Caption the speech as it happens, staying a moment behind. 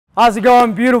How's it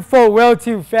going, beautiful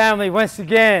Well2 family? Once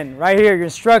again, right here, your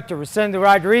instructor, Rosendo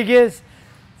Rodriguez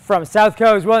from South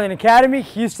Coast Welding Academy,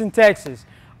 Houston, Texas.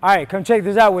 All right, come check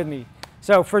this out with me.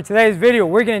 So for today's video,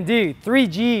 we're gonna do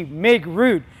 3G MIG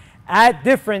root at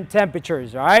different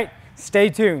temperatures, all right? Stay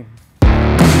tuned.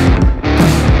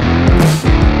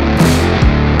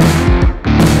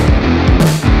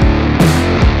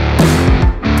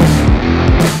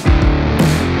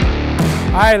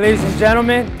 All right, ladies and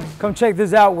gentlemen, come check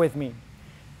this out with me.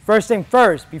 First thing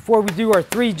first, before we do our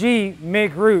 3G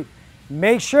MIG root,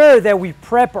 make sure that we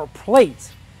prep our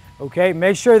plates, okay?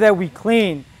 Make sure that we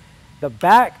clean the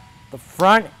back, the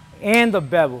front, and the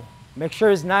bevel. Make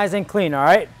sure it's nice and clean, all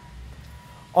right?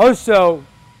 Also,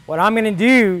 what I'm gonna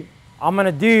do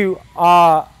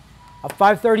a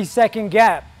 5/32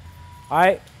 gap, all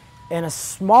right? And a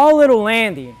small little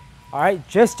landing, all right?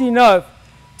 Just enough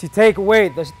to take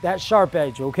away that sharp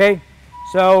edge, okay?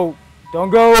 So don't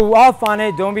go off on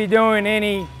it. Don't be doing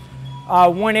any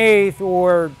 1/8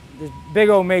 or this big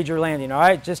old major landing, all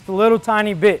right? Just a little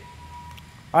tiny bit.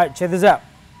 All right, check this out.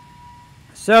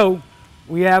 So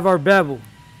we have our bevel,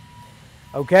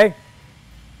 okay?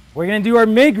 We're gonna do our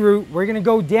MIG root. We're gonna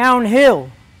go downhill,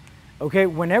 okay?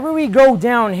 Whenever we go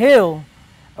downhill,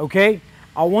 okay,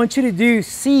 I want you to do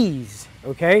C's,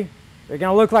 okay? They're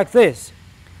gonna look like this.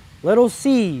 Little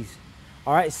C's,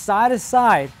 all right, side to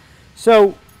side.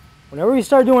 So whenever we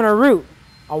start doing our root,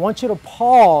 I want you to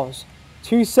pause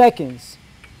 2 seconds.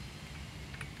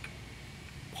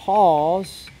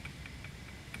 Pause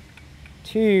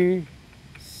 2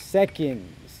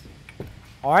 seconds.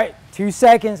 All right, 2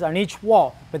 seconds on each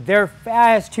wall, but they're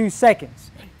fast 2 seconds.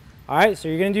 All right, so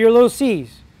you're gonna do your little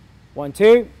C's. 1,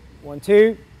 2, 1,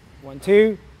 2, 1,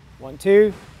 2, 1,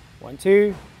 2, 1,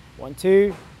 2, 1,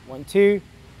 2, 1, 2,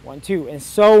 1, 2, and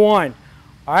so on.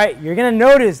 All right, you're gonna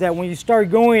notice that when you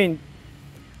start going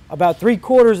about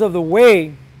 3/4 of the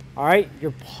way, all right,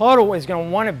 your puddle is gonna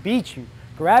wanna beat you.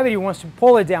 Gravity wants to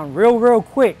pull it down real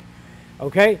quick,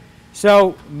 okay?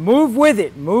 So move with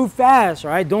it, move fast,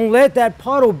 all right? Don't let that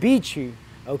puddle beat you,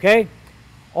 okay?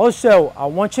 Also, I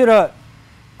want you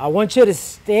to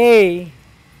stay,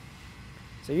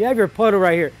 so you have your puddle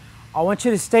right here. I want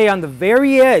you to stay on the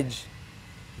very edge.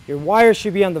 Your wire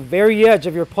should be on the very edge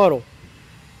of your puddle.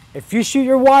 If you shoot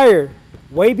your wire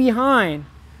way behind,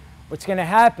 what's gonna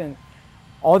happen,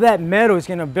 all that metal is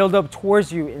gonna build up towards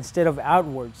you instead of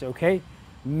outwards, okay?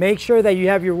 Make sure that you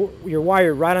have your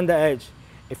wire right on the edge.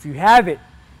 If you have it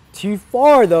too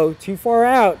far though, too far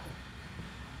out,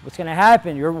 what's gonna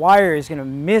happen, your wire is gonna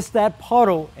miss that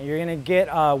puddle and you're gonna get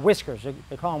whiskers.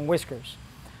 They call them whiskers.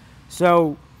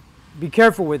 So be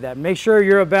careful with that. Make sure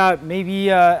you're about maybe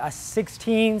a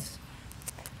 16th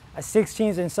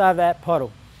inside that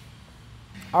puddle.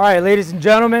 All right, ladies and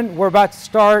gentlemen, we're about to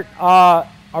start a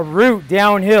root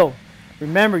downhill.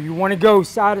 Remember, you want to go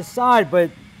side to side,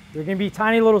 but they're going to be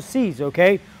tiny little C's,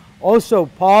 okay? Also,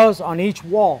 pause on each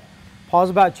wall.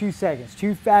 Pause about 2 seconds,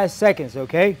 2 fast seconds,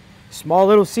 okay? Small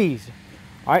little C's.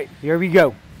 All right, here we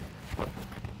go.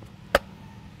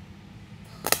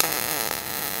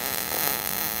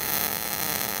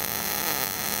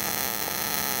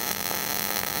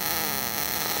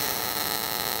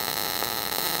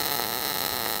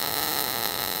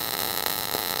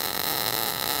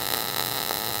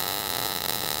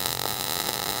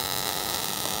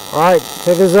 All right,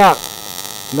 check this out.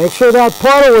 Make sure that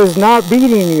puddle is not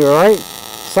beating you, all right?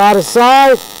 Side to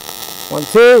side. 1,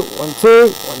 2, 1, 2,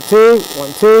 1, 2,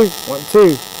 1, 2, 1,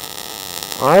 2.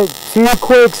 All right, 2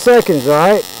 quick seconds, all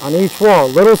right, on each wall.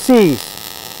 Little C's.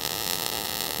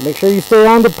 Make sure you stay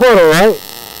on the puddle, right?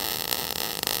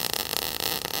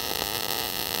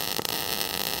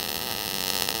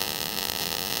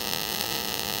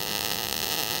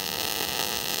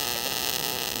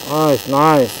 Nice,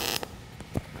 nice.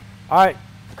 All right,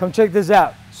 come check this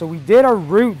out. So we did our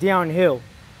root downhill.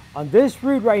 On this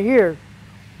root right here,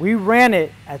 we ran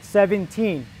it at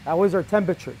 17. That was our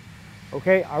temperature,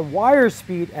 okay? Our wire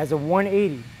speed as a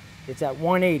 180. It's at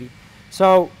 180.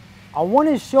 So I want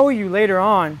to show you later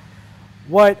on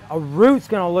what a root's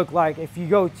gonna look like if you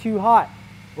go too hot.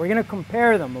 We're gonna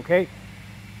compare them, okay?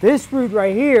 This root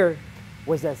right here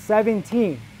was at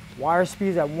 17. Wire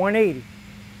speed is at 180,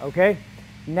 okay?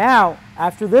 Now,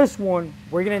 after this one,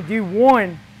 we're gonna do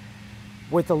one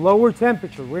with a lower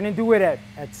temperature. We're gonna do it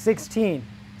at 16.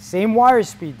 Same wire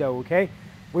speed though, okay?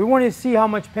 We wanna see how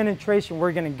much penetration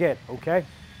we're gonna get, okay?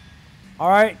 All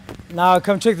right, now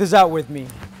come check this out with me.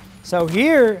 So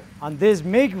here on this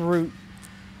MIG root,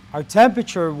 our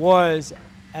temperature was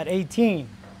at 18.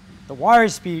 The wire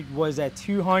speed was at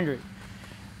 200.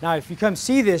 Now, if you come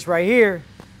see this right here,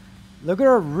 look at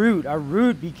our root. Our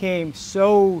root became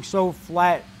so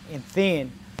flat and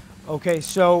thin. Okay,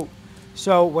 so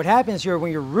what happens here,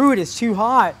 when your root is too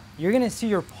hot, you're gonna see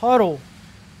your puddle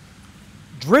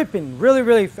dripping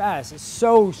really fast. It's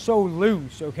so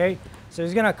loose, okay? So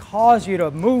it's gonna cause you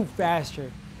to move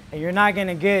faster and you're not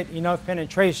gonna get enough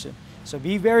penetration. So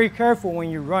be very careful when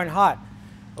you run hot,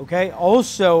 okay?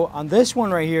 Also, on this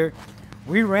one right here,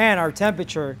 we ran our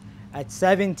temperature at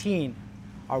 17.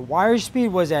 Our wire speed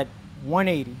was at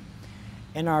 180.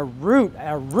 And our root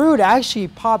actually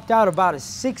popped out about a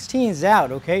 16s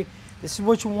out, okay? This is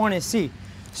what you want to see.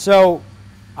 So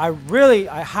I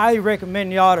highly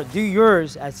recommend y'all to do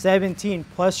yours at 17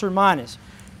 plus or minus.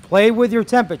 Play with your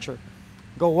temperature.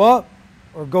 Go up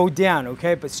or go down,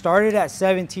 okay? But start it at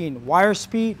 17. Wire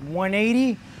speed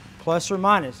 180 plus or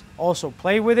minus. Also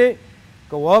play with it.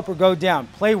 Go up or go down.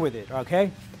 Play with it,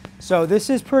 okay? So this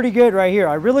is pretty good right here.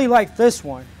 I really like this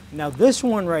one. Now this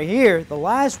one right here, the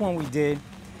last one we did,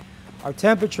 our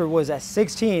temperature was at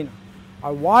 16.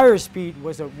 Our wire speed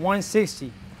was at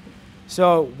 160.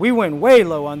 So we went way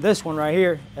low on this one right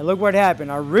here. And look what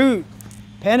happened. Our root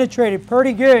penetrated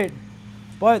pretty good,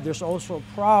 but there's also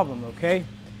a problem, okay?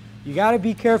 You gotta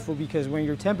be careful, because when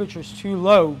your temperature's too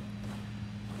low,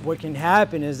 what can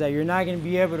happen is that you're not gonna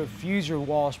be able to fuse your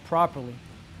walls properly,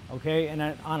 okay? And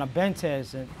on a bend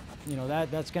test,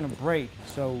 that's gonna break,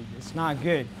 so it's not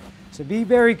good. So be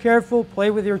very careful, play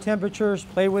with your temperatures,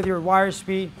 play with your wire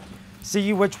speed,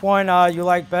 see which one you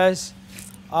like best.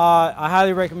 I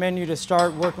highly recommend you to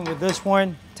start working with this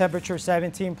one, temperature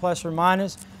 17 plus or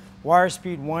minus, wire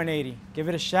speed 180. Give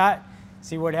it a shot,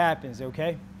 see what happens,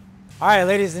 okay? All right,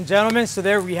 ladies and gentlemen, so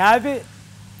there we have it.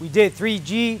 We did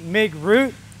 3G MIG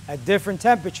root at different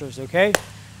temperatures, okay?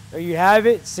 There you have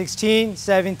it, 16,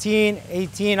 17,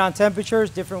 18 on temperatures,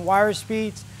 different wire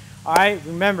speeds. All right,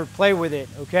 remember, play with it,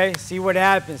 okay? See what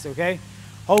happens, okay?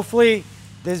 Hopefully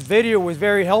this video was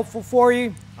very helpful for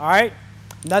you, all right?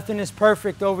 Nothing is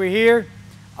perfect over here.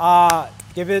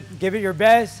 Give it your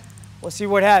best. We'll see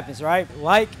what happens, all right?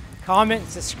 Like, comment,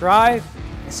 subscribe,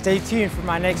 and stay tuned for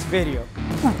my next video.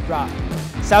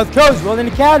 South Coast Welding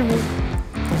Academy.